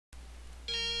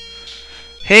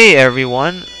Hey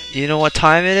everyone, you know what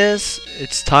time it is?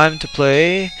 It's time to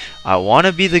play I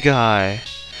Wanna Be the Guy.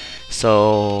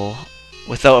 So,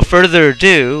 without further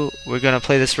ado, we're gonna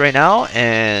play this right now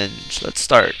and let's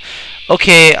start.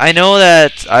 Okay, I know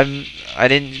that I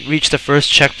didn't reach the first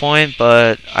checkpoint,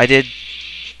 but I did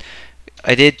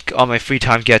on my free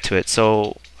time get to it.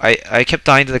 So, I kept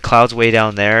dying to the clouds way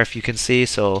down there, if you can see.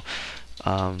 So,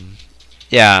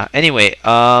 yeah. Anyway,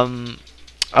 I'm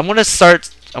gonna start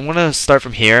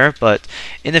from here, but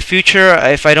in the future,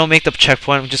 if I don't make the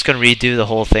checkpoint, I'm just gonna redo the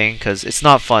whole thing because it's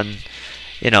not fun,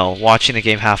 watching the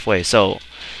game halfway. So,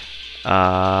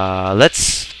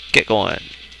 let's get going.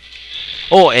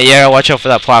 Oh, and yeah, watch out for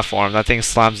that platform. That thing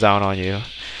slams down on you.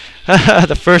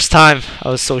 The first time, I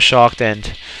was so shocked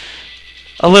and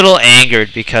a little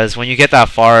angered because when you get that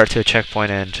far to a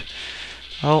checkpoint and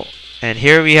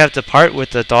here we have the part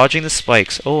with the dodging the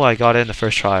spikes. Oh, I got it in the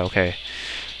first try. Okay.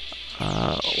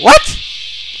 What?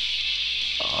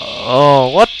 Oh,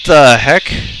 what the heck?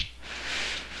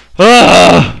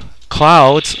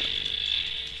 Clouds.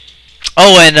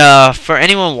 Oh, and for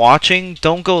anyone watching,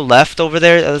 don't go left over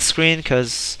there at the screen,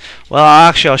 because, well,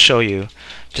 actually, I'll show you.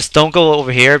 Just don't go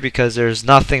over here, because there's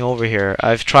nothing over here.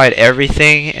 I've tried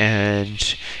everything,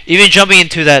 and even jumping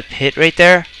into that pit right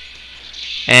there,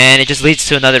 and it just leads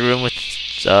to another room with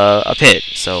a pit,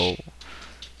 so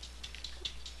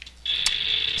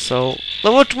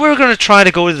we're gonna try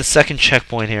to go to the second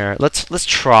checkpoint here. Let's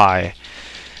try.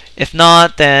 If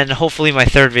not, then hopefully my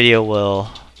third video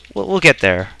we'll get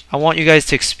there. I want you guys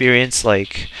to experience,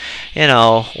 like,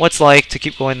 what's like to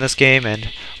keep going this game. And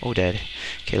oh, dead.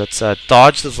 Okay, let's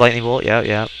dodge this lightning bolt. Yeah,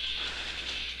 yeah.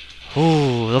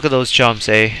 Ooh, look at those jumps,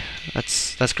 eh?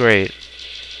 That's great.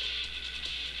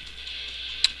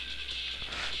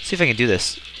 Let's see if I can do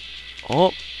this.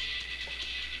 Oh.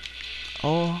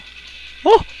 Oh.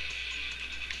 Oh.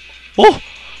 Oh!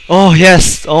 Oh,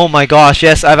 yes! Oh my gosh,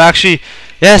 yes,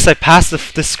 yes, I passed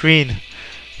the screen.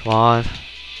 Come on.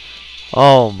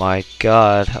 Oh my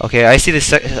god. Okay, I see the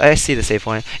save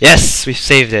point. Yes, we've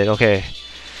saved it. Okay.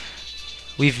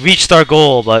 We've reached our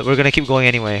goal, but we're gonna keep going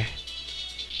anyway.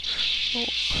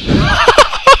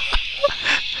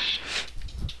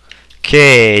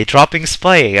 Okay, dropping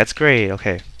spike. That's great.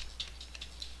 Okay.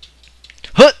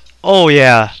 Huh! Oh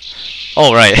yeah.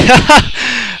 Oh right.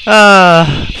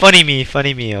 Funny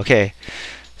me. Okay.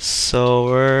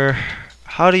 So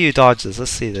how do you dodge this?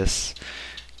 Let's see this.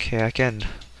 Okay, I can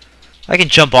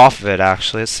jump off of it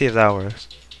actually. Let's see if that works.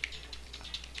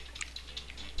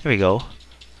 Here we go.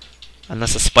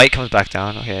 Unless the spike comes back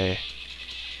down. Okay.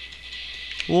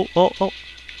 Oh, oh, oh.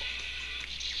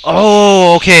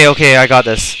 Oh, okay, I got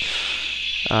this.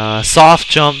 Soft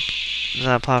jump on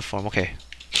that platform. Okay.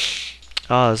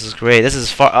 Oh, this is great. This is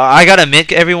far. I gotta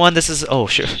admit, everyone, this is. Oh,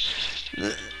 sure.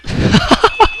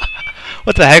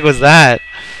 What the heck was that?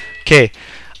 Okay,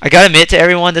 I gotta admit to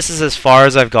everyone, this is as far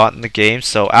as I've gotten in the game.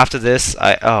 So after this,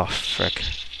 oh frick.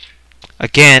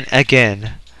 Again.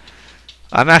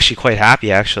 I'm actually quite happy,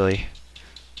 actually.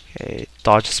 Okay,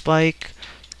 dodge spike.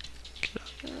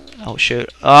 Oh shoot.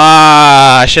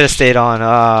 Ah, I should have stayed on.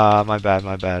 Ah, my bad.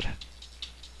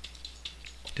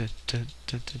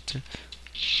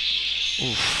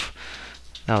 Oof,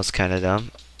 that was kind of dumb.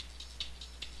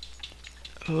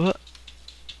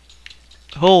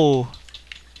 Oh,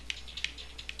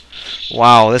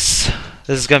 wow! This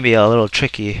is gonna be a little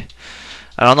tricky.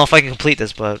 I don't know if I can complete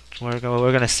this, but we're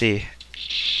gonna see.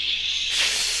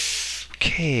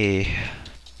 Okay.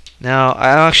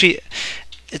 Now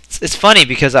it's funny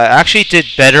because I actually did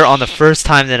better on the first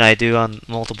time than I do on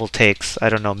multiple takes. I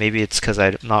don't know. Maybe it's because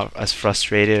I'm not as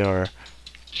frustrated or.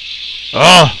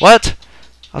 Oh, what?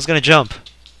 I was gonna jump.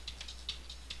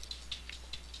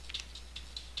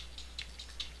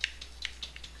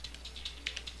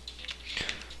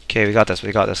 Okay, we got this,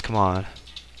 come on.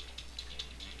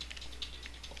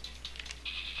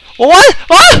 Oh, what?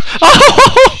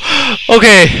 Oh!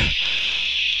 Okay.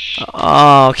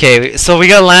 Okay, so we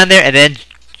gotta land there and then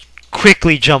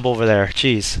quickly jump over there.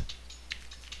 Jeez.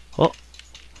 Oh.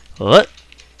 What?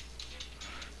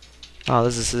 Oh,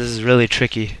 this is really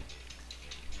tricky.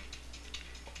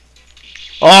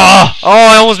 Oh! Oh,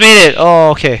 I almost made it!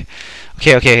 Oh, okay.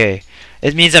 Okay.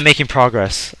 It means I'm making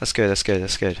progress. That's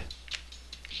good.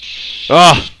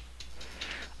 Oh!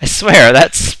 I swear,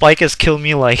 that spike has killed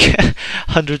me like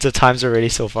hundreds of times already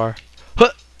so far.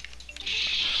 Huh.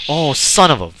 Oh,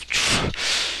 son of a...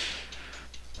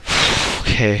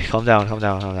 Okay, calm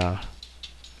down.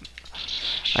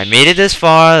 I made it this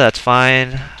far, that's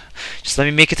fine. Just let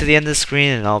me make it to the end of the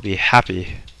screen and I'll be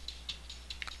happy.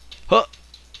 Huh.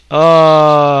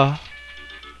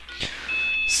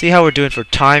 see how we're doing for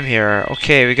time here.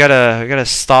 Okay, we gotta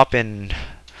stop in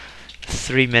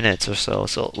 3 minutes or so.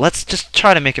 So let's just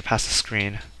try to make it past the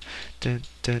screen. Dun,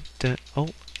 dun, dun. Oh.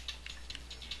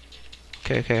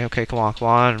 Okay. Come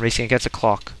on. Racing against the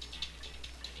clock.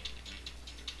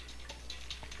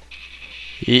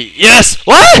 Yes.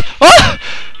 What? What?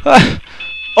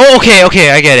 Oh, okay.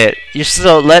 I get it. You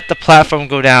still let the platform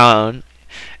go down,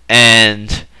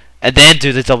 and then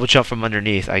do the double jump from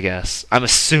underneath. I guess. I'm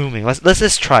assuming. Let's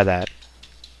just try that.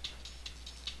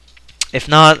 If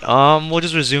not, we'll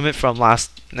just resume it from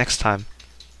next time.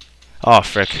 Oh,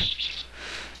 frick.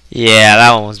 Yeah,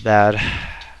 that one was bad.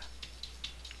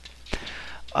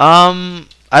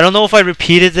 I don't know if I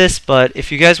repeated this, but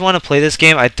if you guys want to play this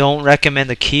game, I don't recommend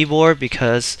the keyboard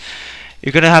because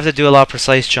you're gonna have to do a lot of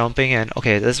precise jumping. And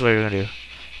okay, this is what you're gonna do.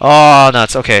 Oh,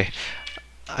 nuts. Okay,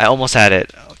 I almost had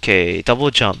it. Okay,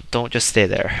 double jump. Don't just stay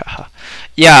there.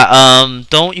 Yeah.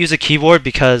 Don't use a keyboard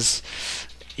because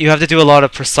you have to do a lot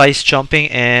of precise jumping,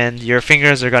 and your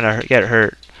fingers are gonna get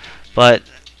hurt. But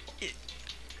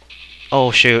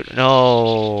oh shoot,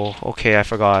 no. Okay, I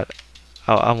forgot.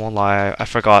 I won't lie, I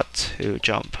forgot to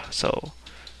jump. So,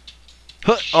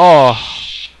 oh,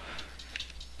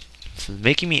 this is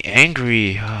making me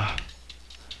angry. I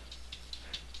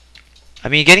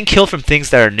mean, getting killed from things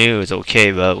that are new is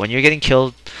okay, but when you're getting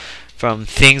killed from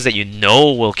things that you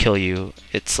know will kill you,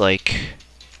 it's like,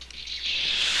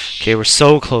 okay, we're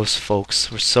so close, folks.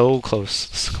 We're so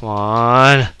close. Come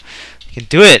on, you can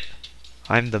do it.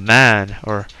 I'm the man,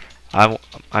 or I'm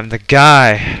the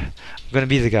guy. I'm gonna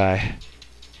be the guy.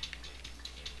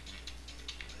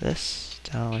 This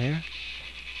down here.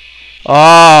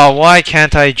 Oh, why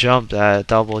can't I jump that?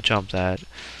 Double jump that.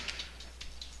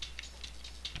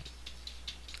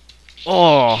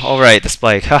 Oh, alright, the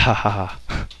spike. Ha ha ha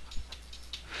ha.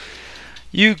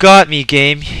 You got me,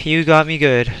 game. You got me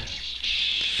good.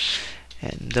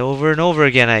 And over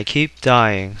again, I keep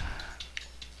dying.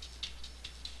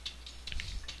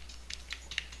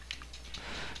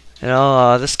 You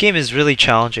know, this game is really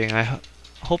challenging. I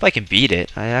hope I can beat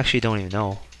it. I actually don't even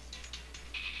know.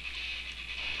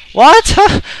 What?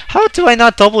 How do I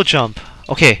not double jump?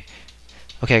 Okay.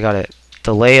 Okay, I got it.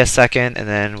 Delay a second, and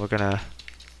then we're gonna...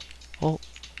 Oh.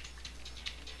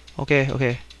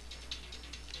 Okay.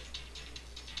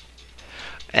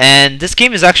 And this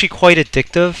game is actually quite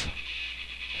addictive.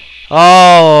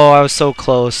 Oh, I was so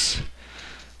close.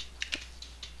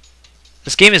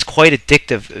 This game is quite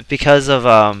addictive because of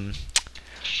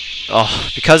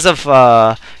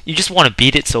you just want to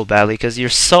beat it so badly because you're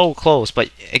so close, but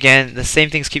again, the same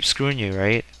things keep screwing you,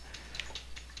 right?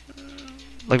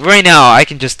 Like right now, I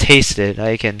can just taste it.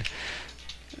 I can...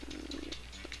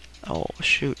 Oh,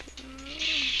 shoot.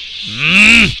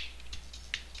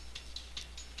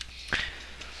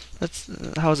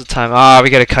 How's the time? Ah, we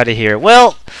gotta cut it here.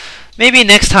 Well, maybe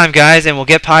next time, guys, and we'll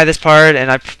get by this part,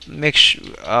 and make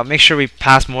sure we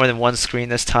pass more than one screen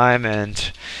this time,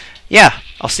 and yeah,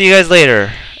 I'll see you guys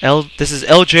later. This is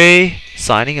LJ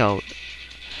signing out,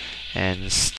 and